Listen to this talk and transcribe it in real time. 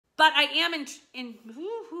But I am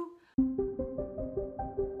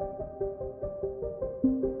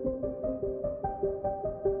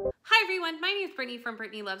Hi everyone, my name is Brittany from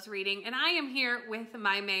Brittany Loves Reading, and I am here with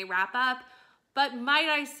my May wrap-up, but might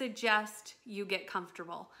I suggest you get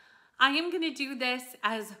comfortable. I am going to do this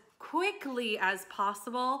as quickly as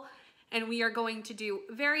possible, and we are going to do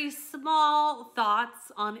very small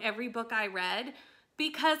thoughts on every book I read,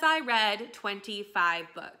 because I read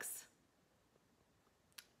 25 books.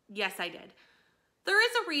 Yes, I did. There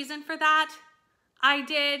is a reason for that. I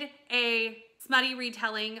did a smutty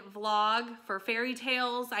retelling vlog for fairy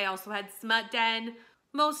tales. I also had Smut Den.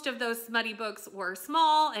 Most of those smutty books were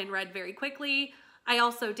small and read very quickly. I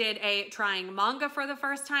also did a trying manga for the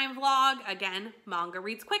first time vlog. Again, manga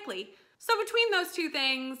reads quickly. So between those two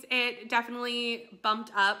things, it definitely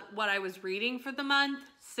bumped up what I was reading for the month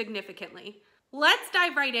significantly. Let's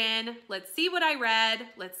dive right in. Let's see what I read.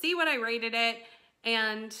 Let's see what I rated it.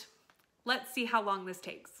 And let's see how long this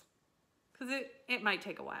takes. Because it might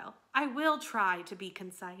take a while. I will try to be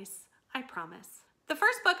concise, I promise. The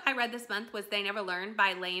first book I read this month was They Never Learn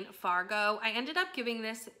by Lane Fargo. I ended up giving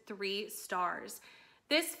this 3 stars.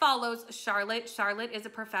 This follows Charlotte. Charlotte is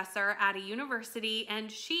a professor at a university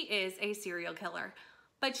and she is a serial killer.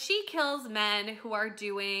 But she kills men who are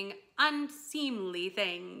doing unseemly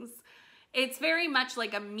things. It's very much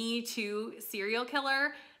like a Me Too serial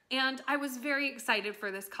killer. And I was very excited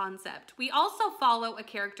for this concept. We also follow a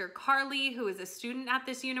character, Carly, who is a student at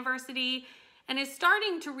this university and is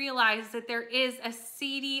starting to realize that there is a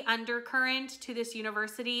seedy undercurrent to this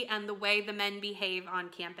university and the way the men behave on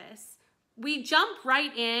campus. We jump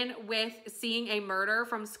right in with seeing a murder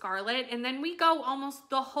from Scarlett, and then we go almost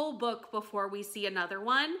the whole book before we see another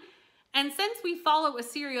one. And since we follow a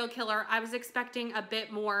serial killer, I was expecting a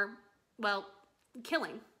bit more, well,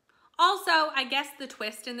 killing. Also, I guess the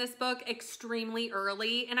twist in this book extremely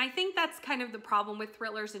early, and I think that's kind of the problem with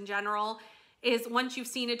thrillers in general, is once you've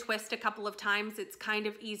seen a twist a couple of times, it's kind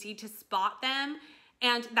of easy to spot them,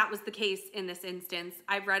 and that was the case in this instance.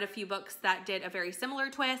 I've read a few books that did a very similar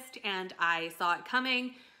twist, and I saw it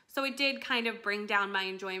coming, so it did kind of bring down my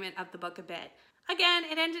enjoyment of the book a bit. Again,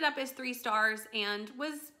 it ended up as 3 stars and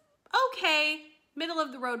was okay, middle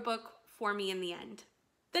of the road book for me in the end.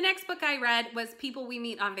 The next book I read was People We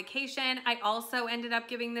Meet on Vacation. I also ended up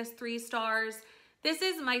giving this 3 stars. This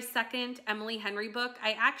is my second Emily Henry book.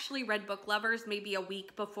 I actually read Book Lovers maybe a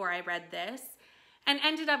week before I read this and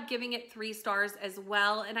ended up giving it 3 stars as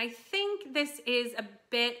well. And I think this is a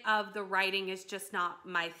bit of the writing is just not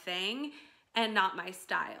my thing and not my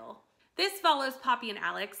style. This follows Poppy and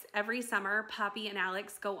Alex. Every summer, Poppy and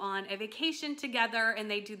Alex go on a vacation together, and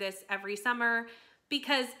they do this every summer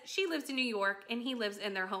because she lives in New York and he lives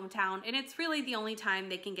in their hometown, and it's really the only time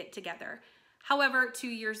they can get together. However, 2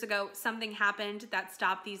 years ago, something happened that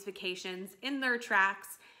stopped these vacations in their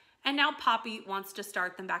tracks, and now Poppy wants to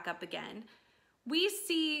start them back up again. We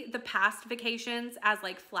see the past vacations as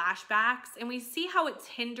like flashbacks, and we see how it's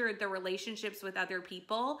hindered their relationships with other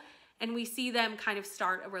people, and we see them kind of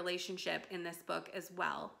start a relationship in this book as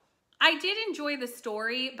well. I did enjoy the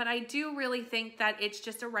story, but I do really think that it's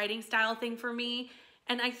just a writing style thing for me.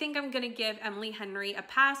 And I think I'm going to give Emily Henry a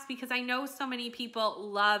pass because I know so many people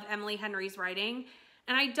love Emily Henry's writing.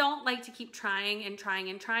 And I don't like to keep trying and trying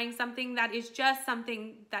and trying something that is just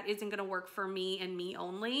something that isn't going to work for me and me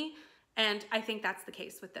only. And I think that's the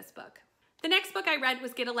case with this book. The next book I read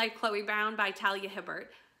was Get a Life, Chloe Brown by Talia Hibbert.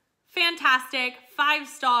 Fantastic, 5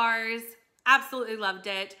 stars. Absolutely loved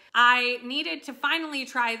it. I needed to finally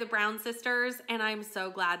try the Brown sisters, and I'm so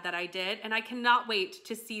glad that I did, and I cannot wait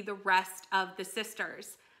to see the rest of the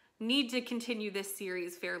sisters. Need to continue this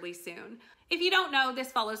series fairly soon. If you don't know,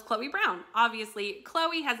 this follows Chloe Brown. Obviously,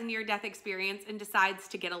 Chloe has a near-death experience and decides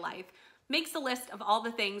to get a life, makes a list of all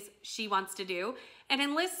the things she wants to do, and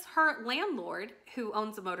enlists her landlord, who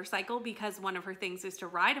owns a motorcycle because one of her things is to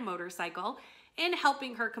ride a motorcycle, in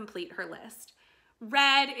helping her complete her list.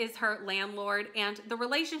 Red is her landlord, and the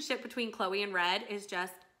relationship between Chloe and Red is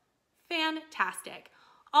just fantastic.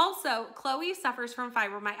 Also, Chloe suffers from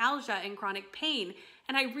fibromyalgia and chronic pain,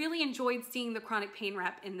 and I really enjoyed seeing the chronic pain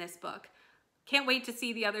rep in this book. Can't wait to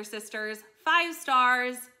see the other sisters. 5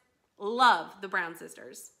 stars. Love the Brown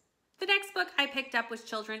sisters. The next book I picked up was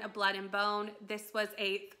Children of Blood and Bone. This was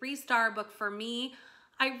a 3-star book for me.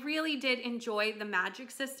 I really did enjoy the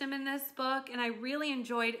magic system in this book, and I really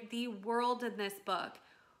enjoyed the world in this book.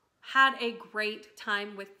 Had a great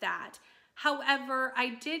time with that. However, I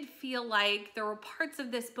did feel like there were parts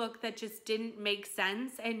of this book that just didn't make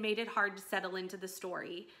sense and made it hard to settle into the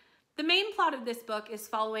story. The main plot of this book is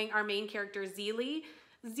following our main character, Zeely.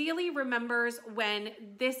 Zeely remembers when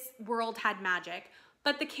this world had magic,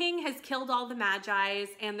 but the king has killed all the Magi's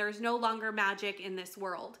and there's no longer magic in this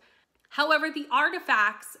world. However, the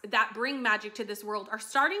artifacts that bring magic to this world are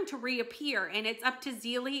starting to reappear, and it's up to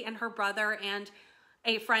Zelie and her brother and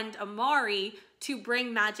a friend Amari to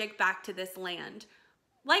bring magic back to this land.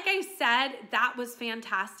 Like I said, that was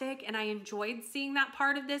fantastic, and I enjoyed seeing that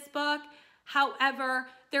part of this book. However,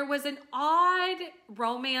 there was an odd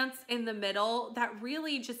romance in the middle that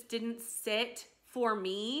really just didn't sit for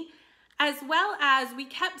me, as well as we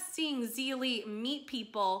kept seeing Zelie meet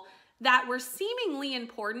people that were seemingly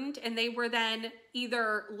important, and they were then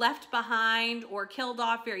either left behind or killed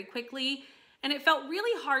off very quickly. And it felt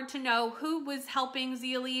really hard to know who was helping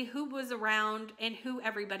Zelie, who was around, and who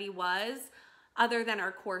everybody was, other than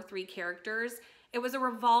our core 3 characters. It was a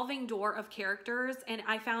revolving door of characters, and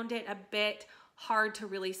I found it a bit hard to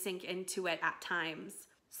really sink into it at times.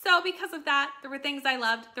 So because of that, there were things I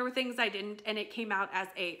loved, there were things I didn't, and it came out as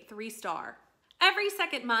a 3-star. Every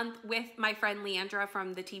second month with my friend Leandra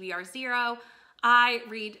from the TBR Zero, I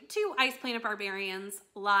read 2 Ice Planet Barbarians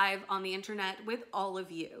live on the internet with all of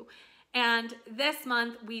you. And this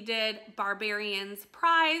month we did Barbarians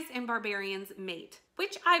Prize and Barbarians Mate,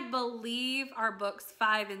 which I believe are books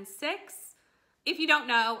 5 and 6. If you don't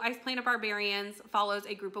know, Ice Planet Barbarians follows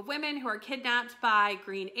a group of women who are kidnapped by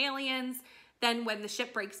green aliens. Then when the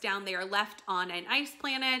ship breaks down, they are left on an ice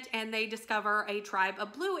planet and they discover a tribe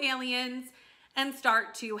of blue aliens and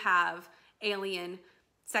start to have alien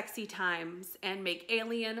sexy times and make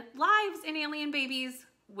alien lives and alien babies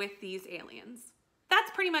with these aliens.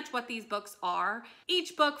 That's pretty much what these books are.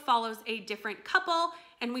 Each book follows a different couple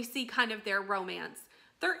and we see kind of their romance.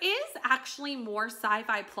 There is actually more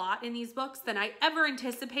sci-fi plot in these books than I ever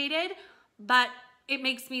anticipated, but it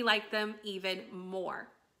makes me like them even more.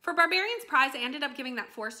 For Barbarians Prize, I ended up giving that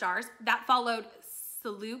 4 stars. That followed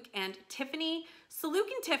Saluk and Tiffany. Saluk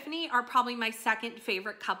and Tiffany are probably my second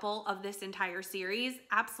favorite couple of this entire series.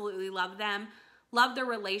 Absolutely love them. Love their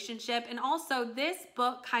relationship. And also this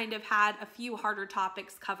book kind of had a few harder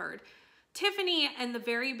topics covered. Tiffany in the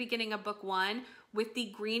very beginning of book 1 with the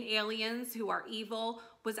green aliens who are evil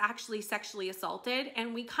was actually sexually assaulted.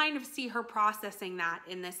 And we kind of see her processing that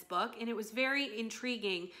in this book. And it was very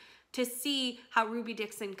intriguing to see how Ruby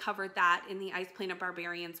Dixon covered that in the Ice Planet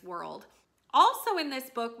Barbarians world. Also in this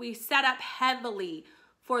book, we set up heavily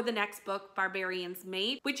for the next book, Barbarians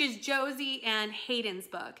Mate, which is Josie and Hayden's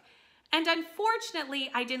book. And unfortunately,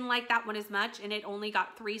 I didn't like that one as much, and it only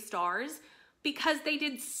got 3 stars because they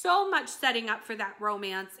did so much setting up for that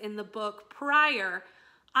romance in the book prior.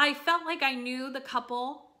 I felt like I knew the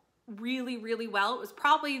couple really, really well. It was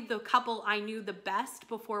probably the couple I knew the best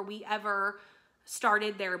before we ever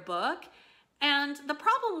started their book. And the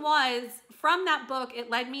problem was, from that book, it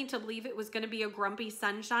led me to believe it was going to be a grumpy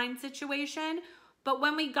sunshine situation. But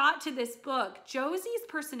when we got to this book, Josie's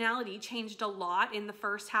personality changed a lot in the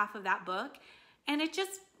first half of that book. And it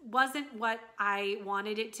just wasn't what I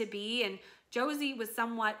wanted it to be. And Josie was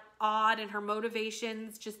somewhat odd and her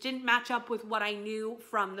motivations just didn't match up with what I knew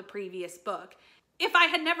from the previous book. If I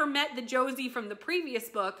had never met the Josie from the previous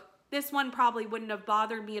book, this one probably wouldn't have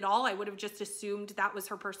bothered me at all. I would have just assumed that was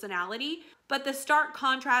her personality. But the stark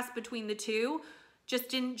contrast between the two just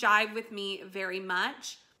didn't jive with me very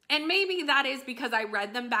much. And maybe that is because I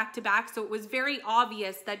read them back to back, so it was very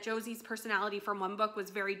obvious that Josie's personality from one book was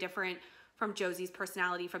very different from Josie's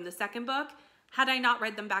personality from the second book. Had I not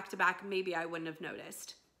read them back to back, maybe I wouldn't have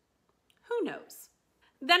noticed. Who knows?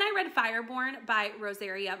 Then I read Fireborn by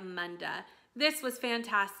Rosaria Munda. This was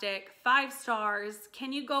fantastic. 5 stars.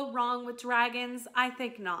 Can you go wrong with dragons? I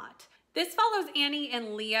think not. This follows Annie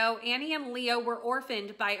and Leo. Annie and Leo were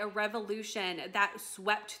orphaned by a revolution that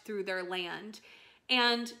swept through their land.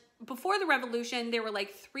 And before the revolution, there were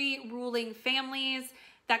like 3 ruling families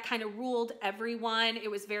that kind of ruled everyone.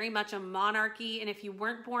 It was very much a monarchy. And if you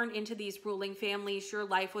weren't born into these ruling families, your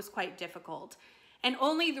life was quite difficult. And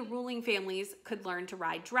only the ruling families could learn to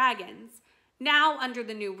ride dragons. Now, under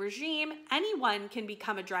the new regime, anyone can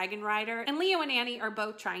become a dragon rider, and Leo and Annie are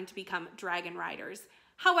both trying to become dragon riders.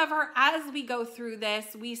 However, as we go through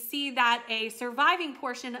this, we see that a surviving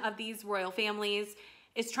portion of these royal families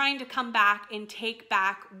is trying to come back and take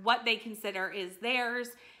back what they consider is theirs.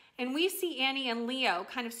 And we see Annie and Leo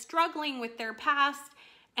kind of struggling with their past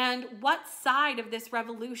and what side of this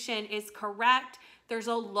revolution is correct. There's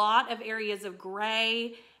a lot of areas of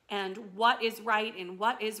gray and what is right and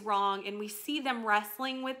what is wrong. And we see them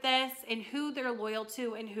wrestling with this and who they're loyal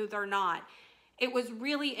to and who they're not. It was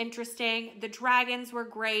really interesting. The dragons were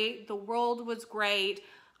great. The world was great.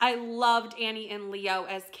 I loved Annie and Leo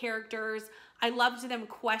as characters. I loved them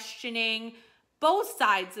questioning both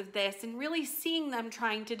sides of this and really seeing them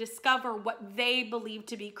trying to discover what they believe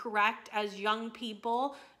to be correct as young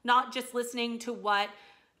people, not just listening to what,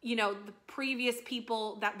 you know, the previous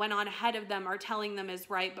people that went on ahead of them are telling them is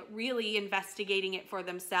right, but really investigating it for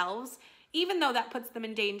themselves, even though that puts them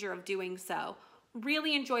in danger of doing so.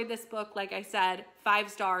 Really enjoyed this book. Like I said, 5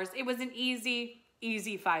 stars. It was an easy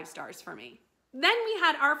 5 stars for me. Then we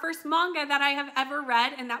had our first manga that I have ever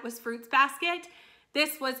read, and that was Fruits Basket.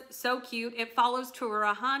 This was so cute. It follows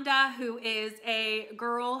Toru Honda, who is a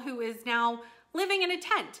girl who is now living in a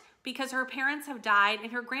tent because her parents have died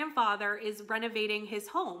and her grandfather is renovating his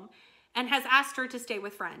home and has asked her to stay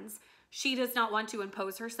with friends. She does not want to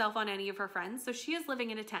impose herself on any of her friends, so she is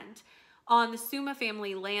living in a tent on the Suma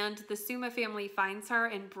family land. The Suma family finds her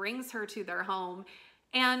and brings her to their home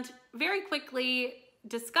and very quickly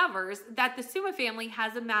discovers that the Suma family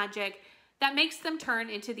has a magic that makes them turn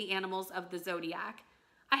into the animals of the zodiac.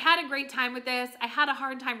 I had a great time with this. I had a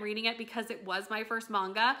hard time reading it because it was my first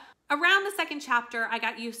manga. Around the 2nd chapter, I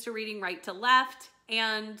got used to reading right to left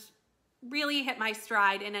and really hit my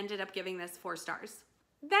stride and ended up giving this 4 stars.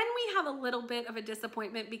 Then we have a little bit of a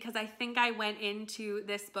disappointment because I think I went into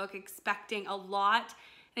this book expecting a lot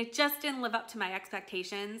and it just didn't live up to my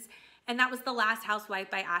expectations. And that was The Last Housewife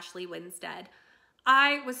by Ashley Winstead.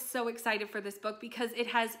 I was so excited for this book because it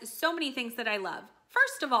has so many things that I love.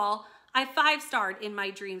 First of all, I 5-starred in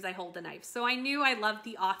My Dreams I Hold a Knife. So I knew I loved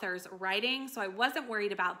the author's writing, so I wasn't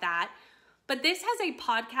worried about that. But this has a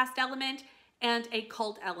podcast element and a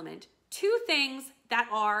cult element. 2 things that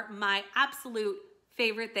are my absolute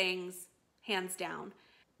favorite things, hands down.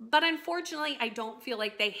 But unfortunately, I don't feel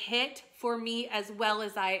like they hit for me as well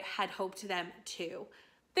as I had hoped them to.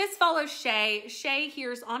 This follows Shay. Shay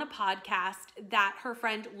hears on a podcast that her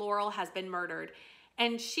friend Laurel has been murdered.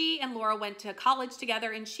 And she and Laurel went to college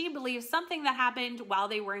together, and she believes something that happened while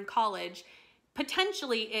they were in college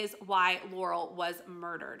potentially is why Laurel was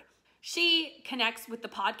murdered. She connects with the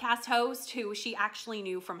podcast host who she actually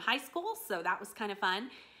knew from high school, so that was kind of fun.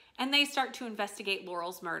 And they start to investigate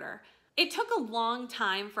Laurel's murder. It took a long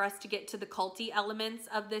time for us to get to the culty elements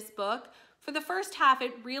of this book. For the first half,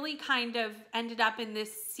 it really kind of ended up in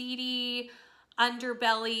this seedy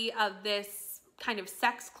underbelly of this kind of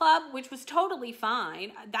sex club, which was totally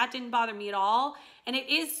fine. That didn't bother me at all. And it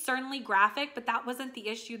is certainly graphic, but that wasn't the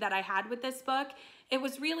issue that I had with this book. It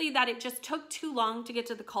was really that it just took too long to get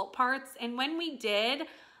to the cult parts. And when we did,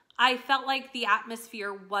 I felt like the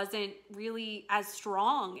atmosphere wasn't really as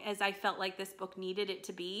strong as I felt like this book needed it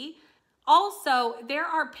to be. Also, there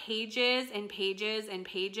are pages and pages and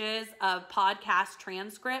pages of podcast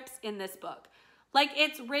transcripts in this book. Like,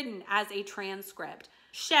 it's written as a transcript.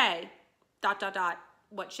 Shay, ...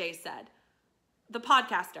 what Shay said. The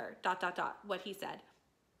podcaster, ... what he said.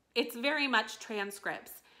 It's very much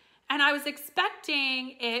transcripts. And I was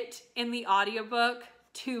expecting it in the audiobook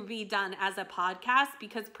to be done as a podcast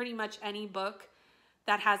because pretty much any book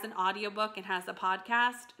that has an audiobook and has a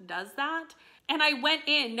podcast does that. And I went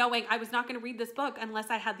in knowing I was not going to read this book unless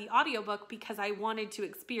I had the audiobook because I wanted to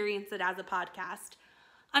experience it as a podcast.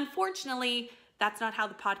 Unfortunately, that's not how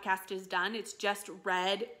the podcast is done. It's just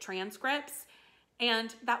read transcripts.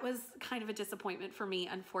 And that was kind of a disappointment for me,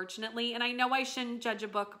 unfortunately. And I know I shouldn't judge a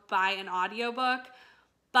book by an audiobook,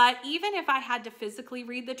 but even if I had to physically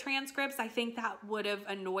read the transcripts, I think that would have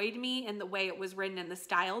annoyed me in the way it was written and the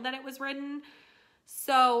style that it was written.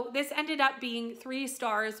 So this ended up being 3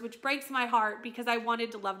 stars, which breaks my heart because I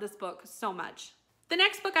wanted to love this book so much. The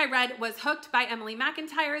next book I read was Hooked by Emily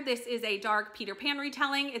McIntyre. This is a dark Peter Pan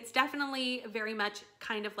retelling. It's definitely very much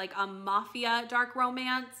kind of like a mafia dark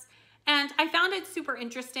romance. And I found it super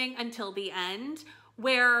interesting until the end,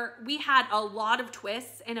 where we had a lot of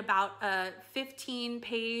twists in about a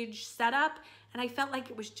 15-page setup. And I felt like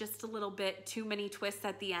it was just a little bit too many twists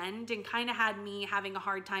at the end and kind of had me having a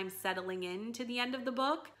hard time settling into the end of the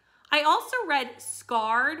book. I also read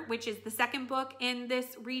Scarred, which is the 2nd book in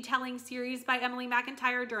this retelling series by Emily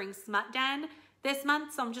McIntyre during SMUT Den this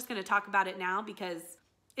month. So I'm just going to talk about it now because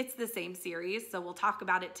it's the same series. So we'll talk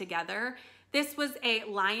about it together. This was a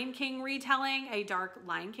Lion King retelling, a dark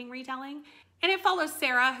Lion King retelling. And it follows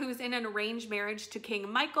Sarah, who's in an arranged marriage to King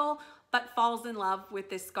Michael, but falls in love with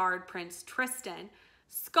this scarred prince Tristan.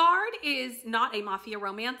 Scarred is not a mafia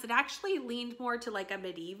romance. It actually leaned more to like a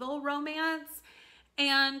medieval romance.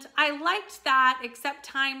 And I liked that, except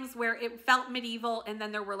times where it felt medieval and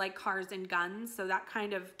then there were like cars and guns. So that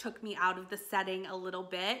kind of took me out of the setting a little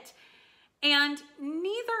bit. And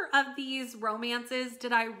neither of these romances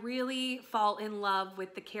did I really fall in love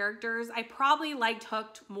with the characters. I probably liked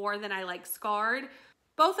Hooked more than I liked Scarred.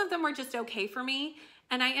 Both of them were just okay for me.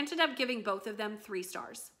 And I ended up giving both of them 3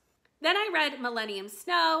 stars. Then I read Millennium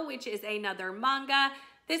Snow, which is another manga.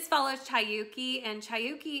 This follows Chayuki, and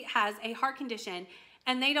Chayuki has a heart condition,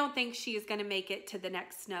 and they don't think she is going to make it to the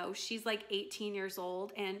next snow. She's like 18 years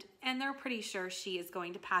old, and they're pretty sure she is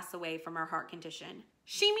going to pass away from her heart condition.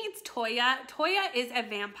 She meets Toya. Toya is a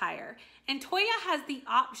vampire, and Toya has the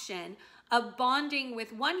option of bonding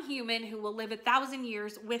with one human who will live 1,000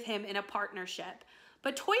 years with him in a partnership.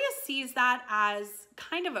 But Toya sees that as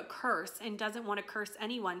kind of a curse and doesn't want to curse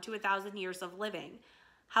anyone to 1,000 years of living.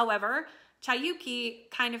 However, Chayuki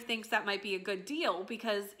kind of thinks that might be a good deal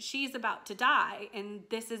because she's about to die and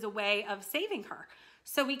this is a way of saving her.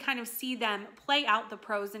 So we kind of see them play out the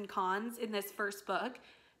pros and cons in this first book.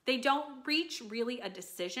 They don't reach really a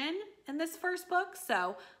decision in this first book,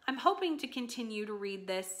 so I'm hoping to continue to read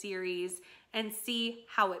this series and see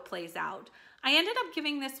how it plays out. I ended up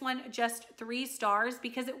giving this one just 3 stars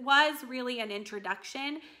because it was really an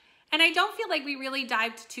introduction, and I don't feel like we really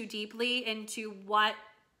dived too deeply into what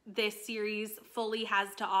this series fully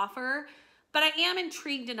has to offer, but I am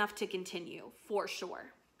intrigued enough to continue for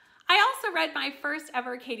sure. I also read my first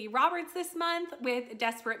ever Katie Roberts this month with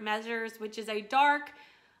Desperate Measures, which is a dark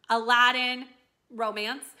Aladdin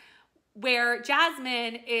romance where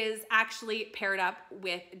Jasmine is actually paired up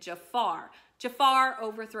with Jafar. Jafar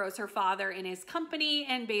overthrows her father in his company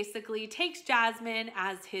and basically takes Jasmine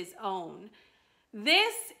as his own.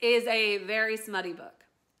 This is a very smutty book.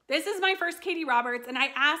 This is my first Katie Roberts, and I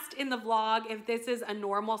asked in the vlog if this is a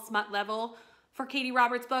normal smut level for Katie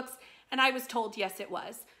Roberts books, and I was told yes, it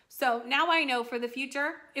was. So now I know for the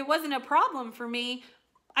future, it wasn't a problem for me.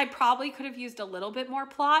 I probably could have used a little bit more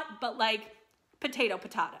plot, but like potato.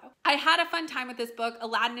 I had a fun time with this book.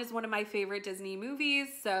 Aladdin is one of my favorite Disney movies,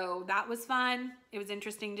 so that was fun. It was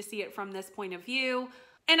interesting to see it from this point of view.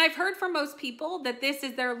 And I've heard from most people that this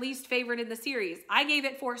is their least favorite in the series. I gave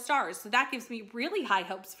it 4 stars, so that gives me really high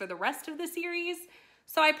hopes for the rest of the series.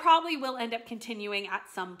 So I probably will end up continuing at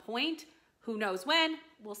some point. Who knows when?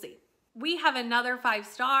 We'll see. We have another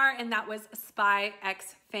 5-star, and that was Spy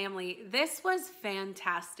X Family. This was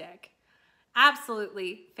fantastic.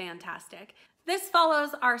 Absolutely fantastic. This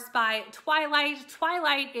follows our spy, Twilight.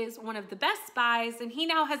 Twilight is one of the best spies, and he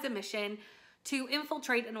now has a mission to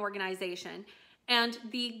infiltrate an organization. And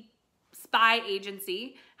the spy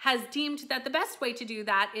agency has deemed that the best way to do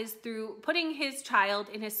that is through putting his child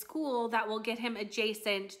in a school that will get him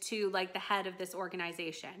adjacent to like the head of this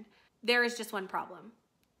organization. There is just one problem.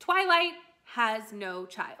 Twilight has no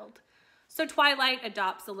child. So Twilight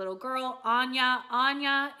adopts a little girl, Anya.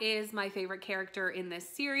 Anya is my favorite character in this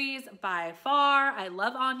series by far. I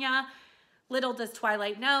love Anya. Little does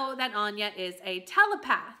Twilight know that Anya is a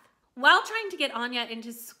telepath. While trying to get Anya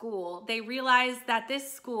into school, they realize that this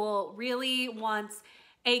school really wants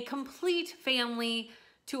a complete family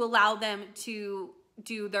to allow them to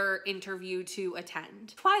do their interview to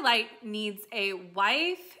attend. Twilight needs a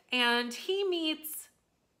wife, and he meets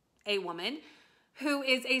a woman who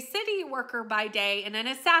is a city worker by day and an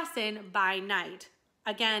assassin by night.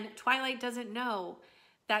 Again, Twilight doesn't know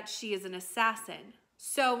that she is an assassin.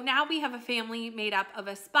 So now we have a family made up of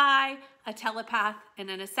a spy, a telepath, and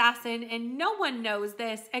an assassin, and no one knows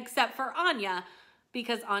this except for Anya,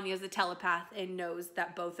 because Anya's a telepath and knows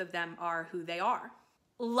that both of them are who they are.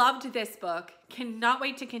 Loved this book, cannot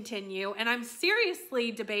wait to continue, and I'm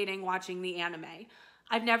seriously debating watching the anime.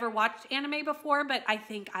 I've never watched anime before, but I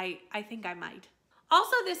think I might.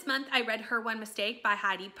 Also this month, I read Her One Mistake by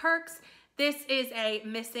Heidi Perks. This is a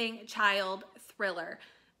missing child thriller.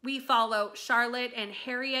 We follow Charlotte and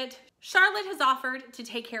Harriet. Charlotte has offered to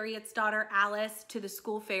take Harriet's daughter Alice to the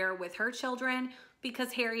school fair with her children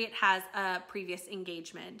because Harriet has a previous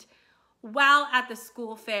engagement. While at the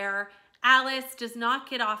school fair, Alice does not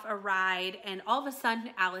get off a ride, and all of a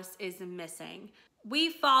sudden Alice is missing. We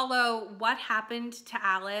follow what happened to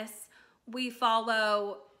Alice. We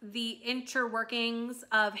follow the interworkings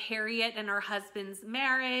of Harriet and her husband's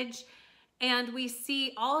marriage. And we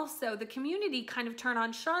see also the community kind of turn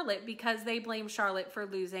on Charlotte because they blame Charlotte for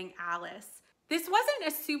losing Alice. This wasn't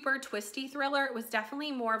a super twisty thriller. It was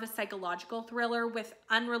definitely more of a psychological thriller with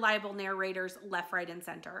unreliable narrators left, right, and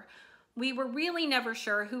center. We were really never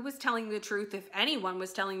sure who was telling the truth, if anyone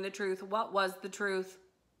was telling the truth, what was the truth,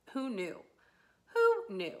 who knew?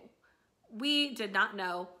 Who knew? We did not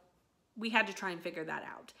know. We had to try and figure that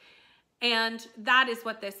out. And that is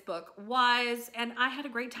what this book was, and I had a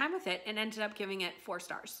great time with it and ended up giving it 4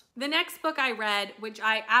 stars. The next book I read, which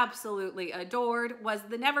I absolutely adored, was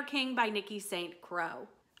The Never King by Nikki St. Crow.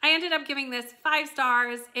 I ended up giving this 5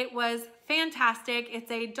 stars. It was fantastic.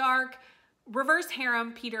 It's a dark, reverse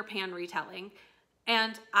harem Peter Pan retelling,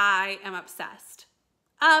 and I am obsessed.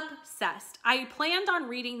 Obsessed. I planned on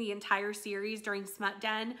reading the entire series during SMUT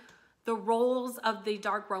Den. The roles of the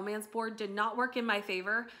dark romance board did not work in my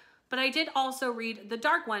favor, but I did also read The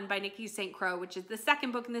Dark One by Nikki St. Croix, which is the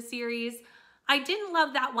second book in the series. I didn't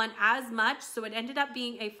love that one as much, so it ended up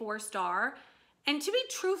being a 4-star. And to be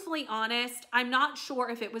truthfully honest, I'm not sure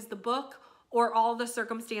if it was the book or all the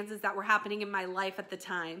circumstances that were happening in my life at the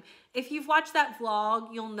time. If you've watched that vlog,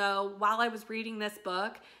 you'll know while I was reading this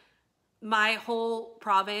book, my whole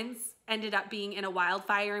province ended up being in a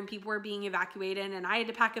wildfire and people were being evacuated, and I had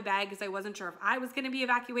to pack a bag because I wasn't sure if I was going to be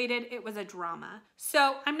evacuated. It was a drama.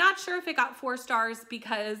 So I'm not sure if it got 4 stars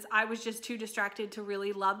because I was just too distracted to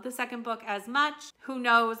really love the second book as much. Who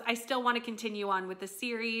knows? I still want to continue on with the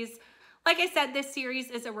series. Like I said, this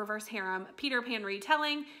series is a reverse harem Peter Pan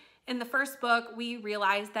retelling. In the first book, we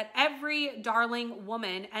realize that every darling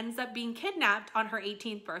woman ends up being kidnapped on her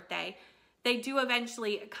 18th birthday. They do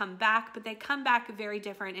eventually come back, but they come back very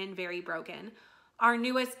different and very broken. Our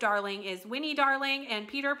newest darling is Winnie Darling, and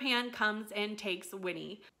Peter Pan comes and takes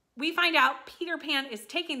Winnie. We find out Peter Pan is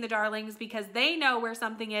taking the darlings because they know where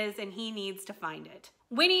something is and he needs to find it.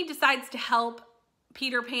 Winnie decides to help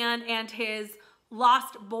Peter Pan and his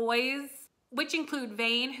lost boys, which include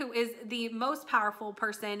Vane, who is the most powerful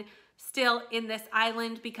person still in this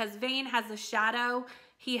island because Vane has a shadow.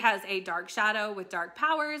 He has a dark shadow with dark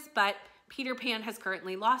powers, but Peter Pan has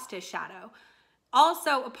currently lost his shadow.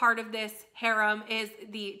 Also a part of this harem is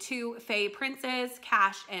the 2 Fae princes,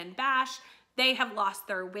 Cash and Bash. They have lost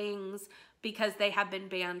their wings because they have been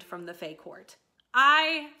banned from the Fae court.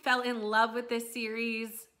 I fell in love with this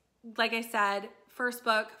series. Like I said, first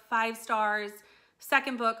book, 5 stars.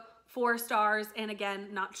 Second book, 4 stars. And again,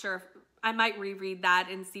 not sure if I might reread that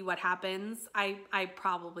and see what happens. I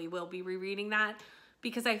probably will be rereading that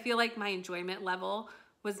because I feel like my enjoyment level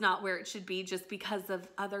was not where it should be just because of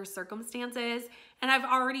other circumstances. And I've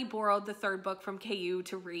already borrowed the 3rd book from KU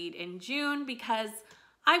to read in June because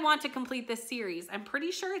I want to complete this series. I'm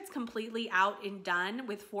pretty sure it's completely out and done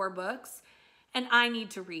with 4 books, and I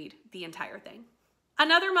need to read the entire thing.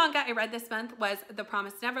 Another manga I read this month was The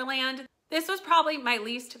Promised Neverland. This was probably my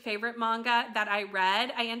least favorite manga that I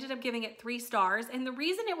read. I ended up giving it 3 stars, and the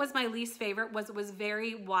reason it was my least favorite was it was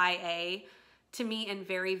very YA to me and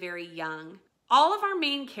very, very young. All of our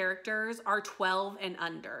main characters are 12 and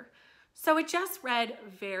under. So it just read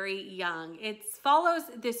very young. It follows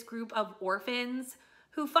this group of orphans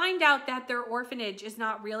who find out that their orphanage is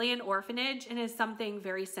not really an orphanage and is something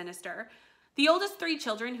very sinister. The oldest 3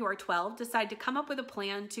 children, who are 12, decide to come up with a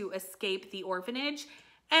plan to escape the orphanage,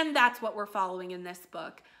 and that's what we're following in this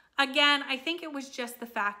book. Again, I think it was just the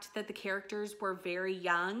fact that the characters were very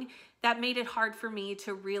young that made it hard for me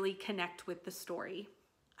to really connect with the story.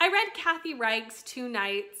 I read Kathy Reich's 2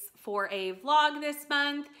 Nights for a vlog this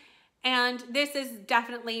month, and this is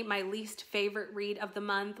definitely my least favorite read of the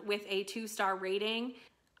month with a 2-star rating.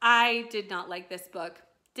 I did not like this book.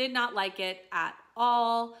 Did not like it at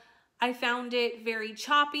all. I found it very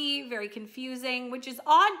choppy, very confusing, which is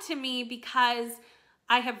odd to me because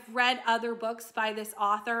I have read other books by this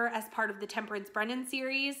author as part of the Temperance Brennan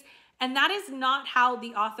series, and that is not how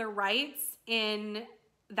the author writes in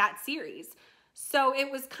that series. So it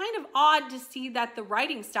was kind of odd to see that the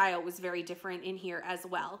writing style was very different in here as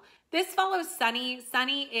well. This follows Sunny.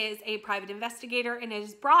 Sunny is a private investigator and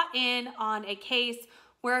is brought in on a case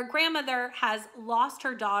where a grandmother has lost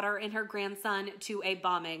her daughter and her grandson to a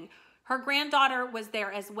bombing. Her granddaughter was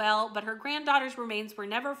there as well, but her granddaughter's remains were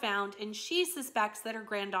never found, and she suspects that her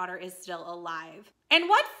granddaughter is still alive. And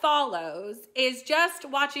what follows is just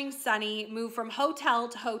watching Sunny move from hotel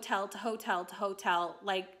to hotel to hotel to hotel,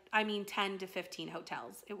 like, 10 to 15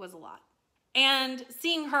 hotels. It was a lot. And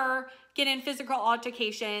seeing her get in physical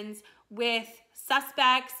altercations with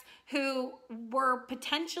suspects who were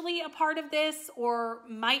potentially a part of this or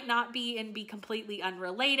might not be and be completely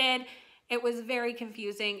unrelated. It was very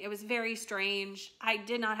confusing. It was very strange. I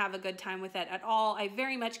did not have a good time with it at all. I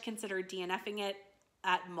very much considered DNFing it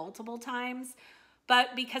at multiple times,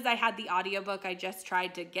 but because I had the audiobook, I just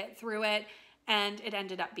tried to get through it, and it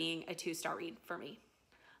ended up being a 2-star read for me.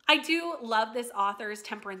 I do love this author's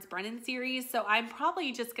Temperance Brennan series, so I'm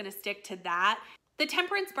probably just going to stick to that. The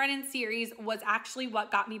Temperance Brennan series was actually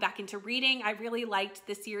what got me back into reading. I really liked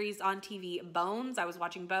the series on TV, Bones. I was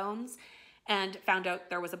watching Bones and found out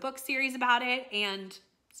there was a book series about it and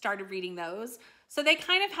started reading those. So they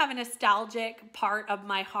kind of have a nostalgic part of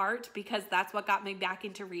my heart because that's what got me back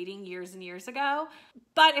into reading years and years ago.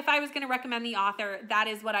 But if I was going to recommend the author, that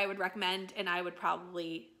is what I would recommend, and I would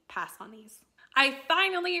probably pass on these. I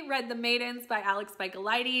finally read The Maidens by Alex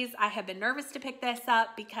Michaelides. I have been nervous to pick this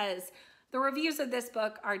up because The reviews of this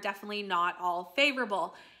book are definitely not all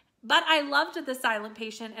favorable. But I loved The Silent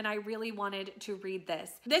Patient and I really wanted to read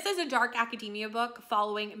this. This is a dark academia book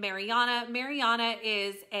following Mariana. Mariana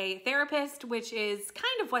is a therapist, which is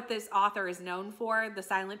kind of what this author is known for. The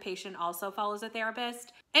Silent Patient also follows a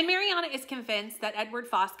therapist. And Mariana is convinced that Edward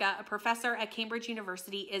Fosca, a professor at Cambridge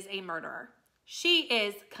University, is a murderer. She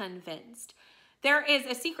is convinced. There is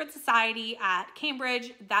a secret society at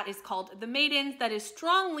Cambridge that is called the Maidens that is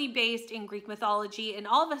strongly based in Greek mythology, and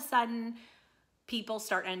all of a sudden, people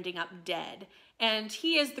start ending up dead. And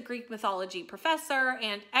he is the Greek mythology professor,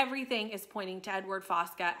 and everything is pointing to Edward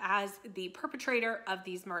Fosca as the perpetrator of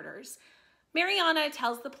these murders. Mariana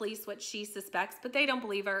tells the police what she suspects, but they don't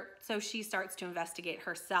believe her, so she starts to investigate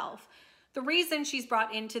herself. The reason she's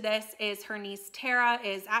brought into this is her niece Tara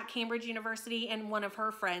is at Cambridge University, and one of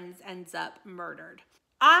her friends ends up murdered.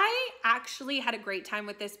 I actually had a great time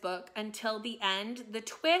with this book until the end. The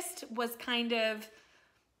twist was kind of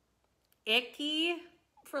icky,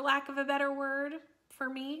 for lack of a better word, for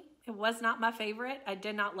me. It was not my favorite. I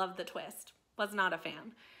did not love the twist. Was not a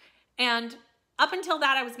fan. And up until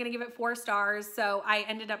that, I was going to give it 4 stars, so I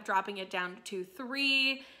ended up dropping it down to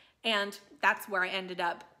 3, and that's where I ended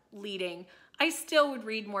up leading. I still would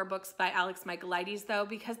read more books by Alex Michaelides, though,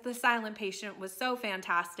 because The Silent Patient was so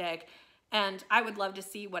fantastic, and I would love to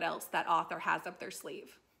see what else that author has up their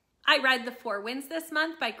sleeve. I read The Four Winds this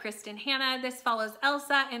month by Kristen Hanna. This follows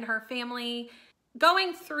Elsa and her family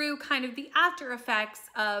going through kind of the after effects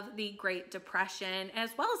of the Great Depression,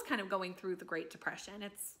 as well as kind of going through the Great Depression.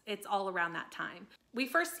 It's all around that time. We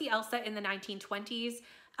first see Elsa in the 1920s.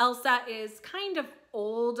 Elsa is kind of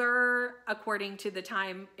older according to the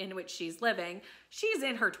time in which she's living. She's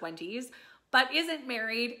in her 20s, but isn't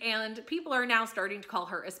married, and people are now starting to call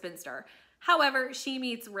her a spinster. However, she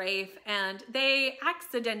meets Rafe and they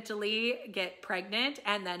accidentally get pregnant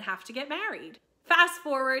and then have to get married. Fast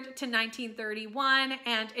forward to 1931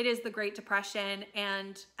 and it is the Great Depression,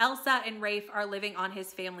 and Elsa and Rafe are living on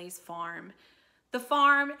his family's farm. The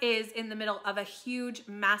farm is in the middle of a huge,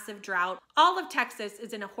 massive drought. All of Texas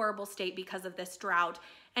is in a horrible state because of this drought,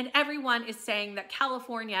 and everyone is saying that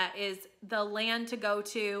California is the land to go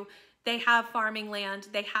to. They have farming land,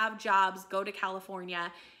 they have jobs, go to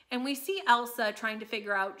California. And we see Elsa trying to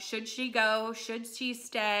figure out, should she go? Should she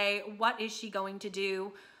stay? What is she going to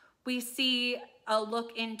do? We see a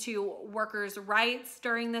look into workers' rights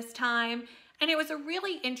during this time. And it was a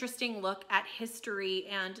really interesting look at history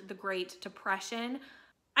and the Great Depression.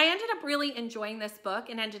 I ended up really enjoying this book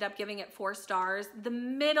and ended up giving it 4 stars. The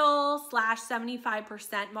middle /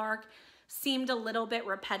 75% mark seemed a little bit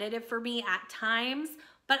repetitive for me at times.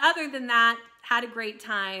 But other than that, had a great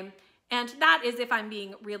time. And that is if I'm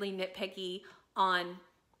being really nitpicky on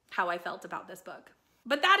how I felt about this book.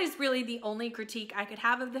 But that is really the only critique I could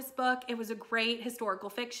have of this book. It was a great historical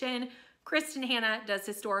fiction. Kristen Hanna does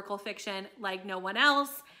historical fiction like no one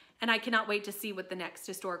else, and I cannot wait to see what the next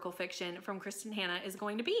historical fiction from Kristen Hanna is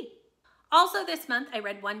going to be. Also this month, I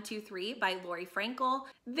read 123 by Lori Frankel.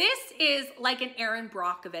 This is like an Erin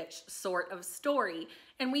Brockovich sort of story,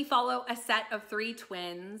 and we follow a set of 3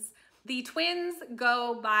 twins. The twins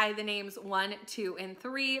go by the names 1, 2, and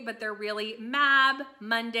 3, but they're really Mab,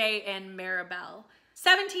 Monday, and Maribel.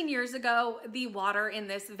 17 years ago, the water in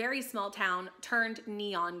this very small town turned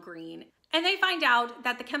neon green, and they find out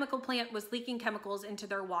that the chemical plant was leaking chemicals into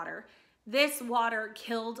their water. This water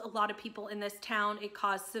killed a lot of people in this town. It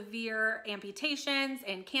caused severe amputations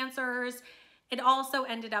and cancers. It also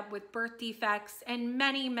ended up with birth defects and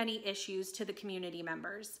many, many issues to the community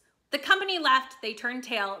members. The company left, they turned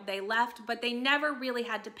tail, they left, but they never really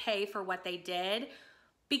had to pay for what they did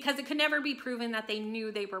because it could never be proven that they knew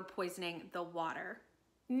they were poisoning the water.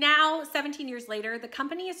 Now, 17 years later, the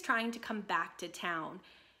company is trying to come back to town,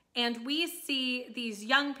 and we see these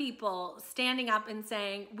young people standing up and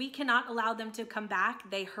saying, we cannot allow them to come back,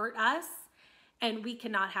 they hurt us, and we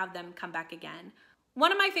cannot have them come back again.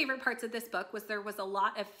 One of my favorite parts of this book was there was a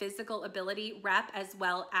lot of physical ability rep as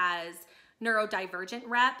well as neurodivergent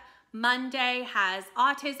rep. Monday has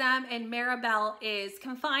autism and Maribel is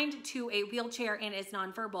confined to a wheelchair and is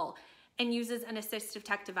nonverbal and uses an assistive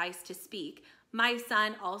tech device to speak. My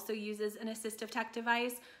son also uses an assistive tech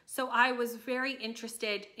device, so I was very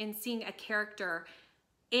interested in seeing a character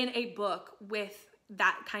in a book with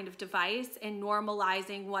that kind of device and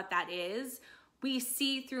normalizing what that is. We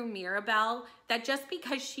see through Maribel that just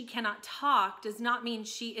because she cannot talk does not mean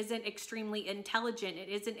she isn't extremely intelligent, it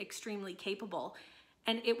isn't extremely capable.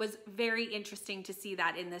 And it was very interesting to see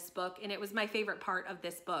that in this book, and it was my favorite part of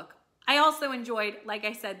this book. I also enjoyed, like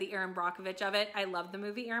I said, the Erin Brockovich of it. I love the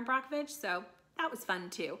movie Erin Brockovich, so that was fun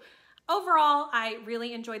too. Overall, I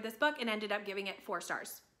really enjoyed this book and ended up giving it 4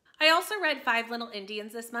 stars. I also read 5 Little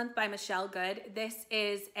Indians this month by Michelle Good. This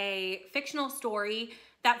is a fictional story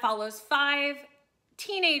that follows 5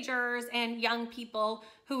 teenagers and young people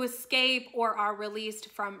who escape or are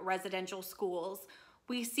released from residential schools.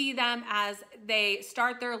 We see them as they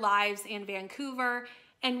start their lives in Vancouver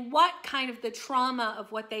and what kind of the trauma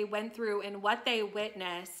of what they went through and what they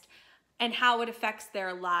witnessed and how it affects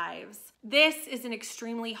their lives. This is an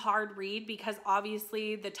extremely hard read because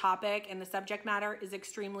obviously the topic and the subject matter is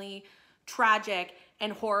extremely tragic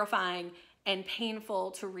and horrifying and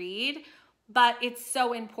painful to read, but it's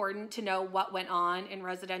so important to know what went on in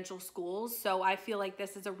residential schools. So I feel like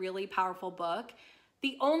this is a really powerful book.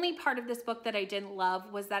 The only part of this book that I didn't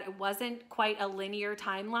love was that it wasn't quite a linear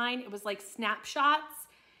timeline. It was like snapshots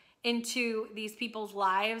into these people's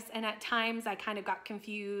lives, and at times I kind of got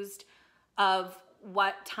confused of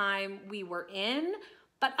what time we were in.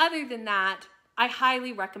 But other than that, I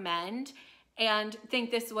highly recommend and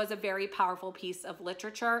think this was a very powerful piece of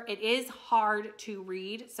literature. It is hard to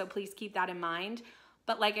read, so please keep that in mind.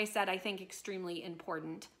 But like I said, I think extremely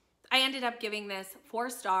important. I ended up giving this 4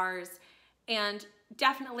 stars, and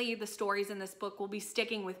definitely the stories in this book will be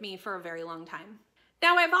sticking with me for a very long time.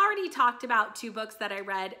 Now, I've already talked about 2 books that I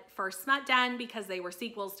read for SMUT Den because they were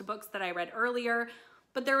sequels to books that I read earlier,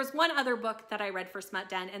 but there was one other book that I read for SMUT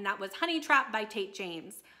Den, and that was Honey Trap by Tate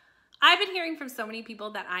James. I've been hearing from so many people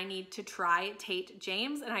that I need to try Tate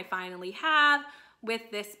James, and I finally have with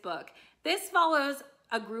this book. This follows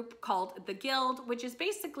a group called The Guild, which is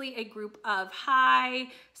basically a group of high,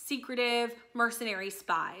 secretive, mercenary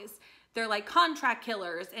spies. They're like contract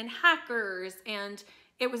killers and hackers, and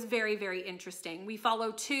it was very, very interesting. We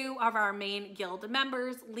follow 2 of our main guild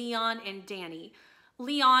members, Leon and Danny.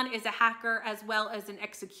 Leon is a hacker as well as an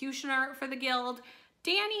executioner for the guild.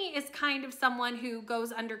 Danny is kind of someone who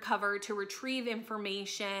goes undercover to retrieve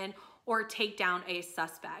information or take down a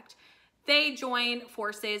suspect. They join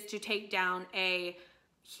forces to take down a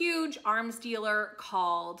huge arms dealer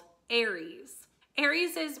called Ares.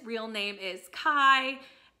 Ares' real name is Kai,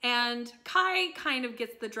 and Kai kind of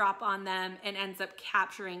gets the drop on them and ends up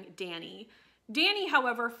capturing Danny. Danny,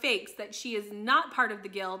 however, fakes that she is not part of the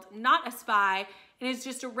guild, not a spy, and is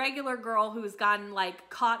just a regular girl who has gotten like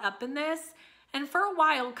caught up in this. And for a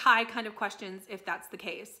while, Kai kind of questions if that's the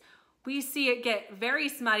case. We see it get very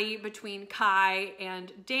smutty between Kai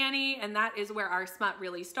and Danny, and that is where our smut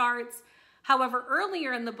really starts. However,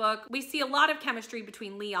 earlier in the book, we see a lot of chemistry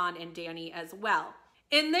between Leon and Danny as well.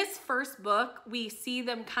 In this first book, we see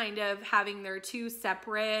them kind of having their 2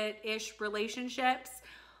 separate-ish relationships,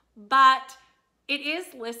 but it is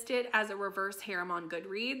listed as a reverse harem on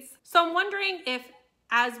Goodreads. So I'm wondering if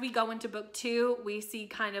as we go into book 2, we see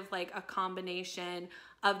kind of like a combination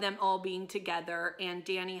of them all being together and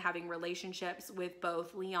Danny having relationships with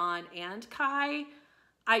both Leon and Kai.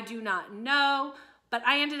 I do not know, but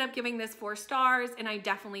I ended up giving this 4 stars, and I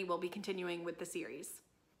definitely will be continuing with the series.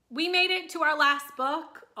 We made it to our last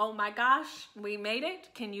book. Oh my gosh, we made it.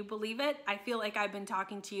 Can you believe it? I feel like I've been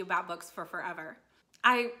talking to you about books for forever.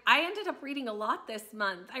 I ended up reading a lot this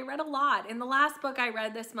month. I read a lot. And the last book I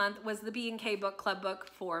read this month was the B&K Book Club book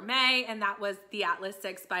for May, and that was The Atlas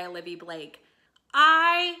 6 by Olivia Blake.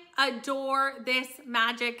 I adore this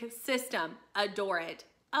magic system. Adore it.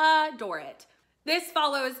 Adore it. This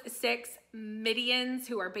follows 6 Midians,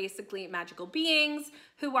 who are basically magical beings,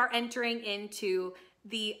 who are entering into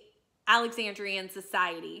the Alexandrian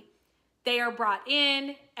society. They are brought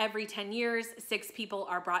in every 10 years. 6 people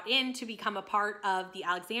are brought in to become a part of the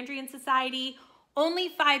Alexandrian society. Only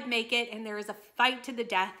 5 make it, and there is a fight to the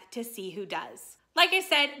death to see who does. Like I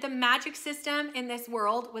said, the magic system in this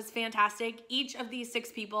world was fantastic. Each of these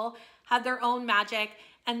 6 people had their own magic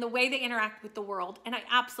and the way they interact with the world, and I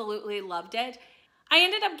absolutely loved it. I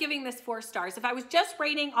ended up giving this 4 stars. If I was just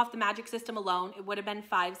rating off the magic system alone, it would have been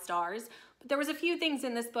 5 stars. But there was a few things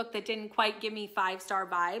in this book that didn't quite give me 5-star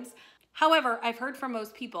vibes. However, I've heard from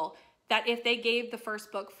most people that if they gave the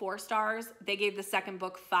first book 4 stars, they gave the second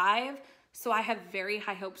book 5. So I have very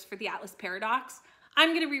high hopes for the Atlas Paradox. I'm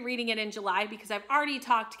going to be reading it in July because I've already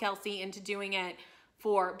talked Kelsey into doing it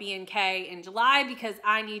for B&K in July because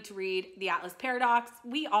I need to read the Atlas Paradox.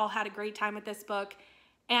 We all had a great time with this book,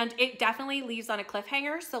 and it definitely leaves on a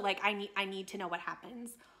cliffhanger. So like I need to know what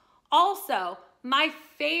happens. Also, my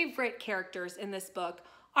favorite characters in this book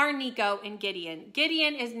are Nico and Gideon.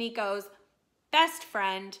 Gideon is Nico's best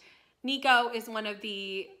friend. Nico is one of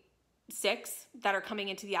the 6 that are coming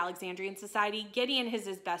into the Alexandrian society. Gideon is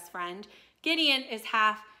his best friend. Gideon is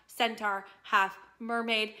half centaur, half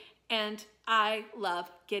mermaid, and I love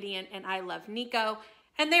Gideon and I love Nico.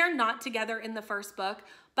 And they are not together in the first book,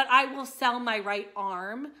 but I will sell my right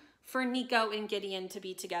arm for Nico and Gideon to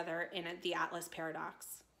be together in the Atlas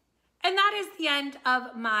Paradox. And that is the end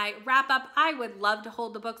of my wrap up. I would love to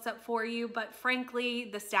hold the books up for you, but frankly,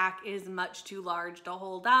 the stack is much too large to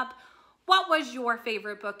hold up. What was your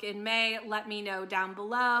favorite book in May? Let me know down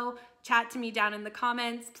below. Chat to me down in the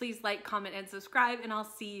comments. Please like, comment, and subscribe, and I'll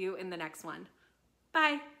see you in the next one.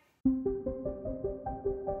 Bye.